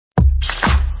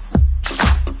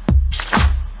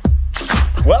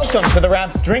Welcome to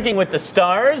TheWrap's Drinking with the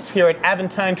Stars here at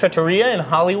Aventine Trattoria in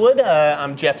Hollywood.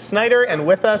 I'm Jeff Sneider, and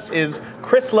with us is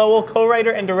Chris Lowell,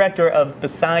 co-writer and director of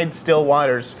Beside Still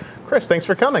Waters. Chris, thanks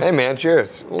for coming. Hey man,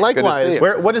 cheers. Likewise.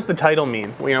 What does the title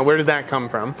mean? You know, where did that come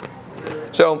from?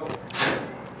 So,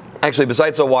 actually,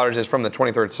 Beside Still Waters is from the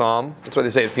 23rd Psalm. That's what they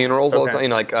say at funerals all the time. You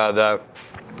know, like the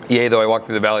 "Yea, though I walk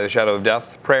through the valley of the shadow of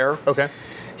death" prayer. Okay.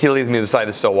 He leads me beside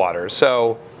the still waters.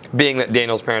 So, being that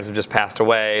Daniel's parents have just passed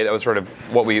away, that was sort of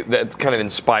that's kind of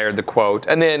inspired the quote,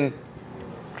 and then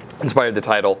inspired the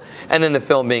title. And then the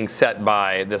film being set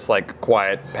by this like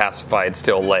quiet, pacified,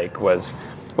 still lake was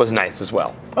nice as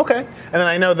well. Okay. And then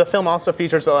I know the film also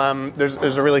features,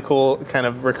 there's a really cool kind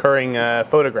of recurring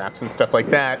photographs and stuff like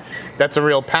that. That's a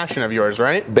real passion of yours,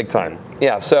 right? Big time.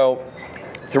 Yeah, so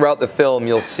throughout the film,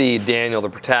 you'll see Daniel, the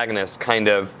protagonist, kind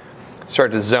of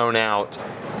start to zone out.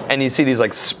 And you see these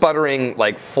like sputtering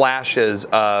like flashes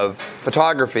of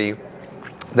photography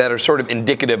that are sort of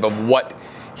indicative of what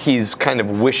he's kind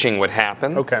of wishing would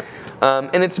happen. Okay.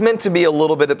 And it's meant to be a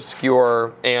little bit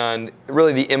obscure, and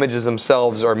really the images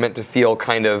themselves are meant to feel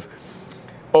kind of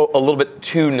a little bit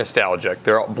too nostalgic.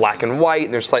 They're all black and white,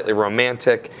 and they're slightly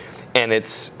romantic, and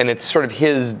it's sort of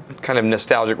his kind of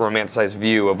nostalgic, romanticized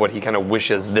view of what he kind of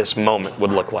wishes this moment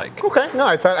would look like. Okay. No,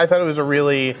 I thought it was a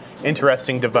really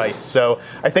interesting device. So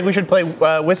I think we should play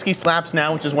Whiskey Slaps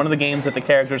now, which is one of the games that the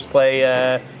characters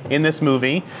play in this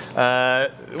movie.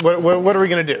 What are we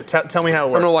gonna do? Tell me how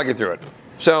it works. I'm gonna walk you through it.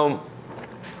 So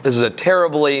this is a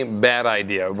terribly bad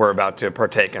idea we're about to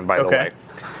partake in, by the way.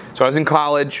 So I was in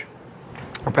college.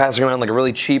 We're passing around like a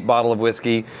really cheap bottle of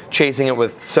whiskey, chasing it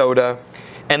with soda.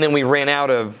 And then we ran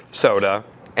out of soda,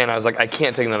 and I was like, I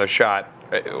can't take another shot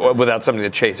without something to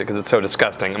chase it because it's so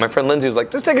disgusting. And my friend Lindsay was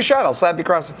like, just take a shot, I'll slap you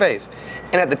across the face.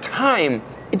 And at the time,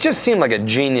 it just seemed like a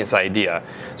genius idea.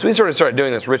 So we sort of started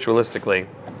doing this ritualistically,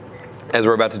 as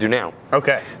we're about to do now.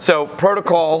 Okay. So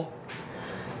protocol,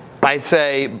 I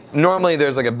say, normally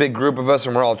there's like a big group of us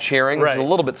and we're all cheering. This is a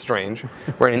little bit strange.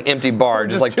 We're in an empty bar,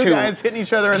 just like two guys hitting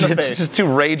each other in the face. Just two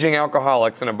raging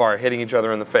alcoholics in a bar hitting each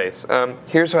other in the face.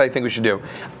 Here's what I think we should do.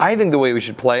 I think the way we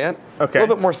should play it, a little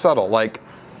bit more subtle. Like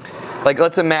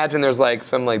let's imagine there's like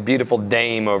some like beautiful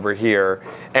dame over here,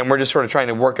 and we're just sort of trying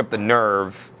to work up the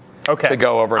nerve to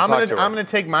go over and talk to her. I'm going to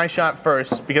take my shot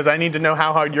first because I need to know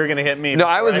how hard you're going to hit me. No,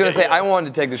 I was going to say I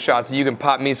wanted to take the shot so you can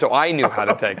pop me so I knew how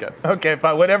to take it. Okay,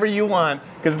 fine. Whatever you want,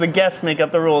 because the guests make up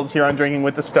the rules here on Drinking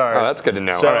with the Stars. Oh, that's good to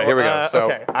know. So, all right, here we go. So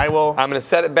okay, I'm going to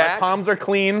set it back. My palms are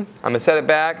clean. I'm going to set it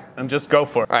back. And just go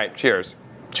for it. All right, cheers.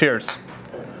 Cheers.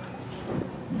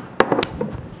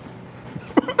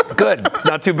 Good.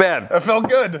 Not too bad. It felt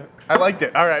good. I liked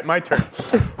it. All right, my turn.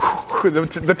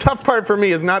 The tough part for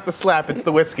me is not the slap, it's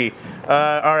the whiskey.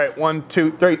 All right, 1,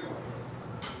 2, 3.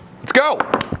 Let's go.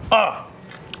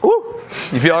 Woo.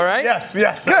 You feel all right? Yes,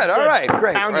 yes. Good, all right,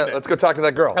 great. All right, let's go talk to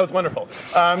that girl. That was wonderful.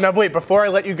 Now, wait, before I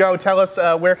let you go, tell us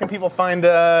where can people find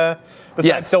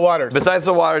Beside Still Waters? Beside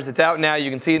Still Waters, it's out now.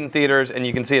 You can see it in theaters, and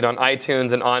you can see it on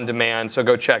iTunes and on demand, so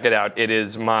go check it out. It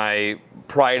is my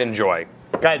pride and joy.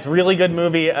 Guys, really good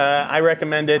movie. I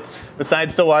recommend it.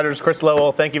 Beside Still Waters, Chris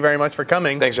Lowell, thank you very much for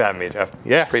coming. Thanks for having me, Jeff.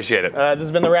 Yes. Appreciate it. This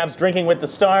has been TheWrap's Drinking with the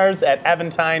Stars at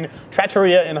Aventine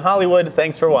Trattoria in Hollywood.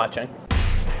 Thanks for watching.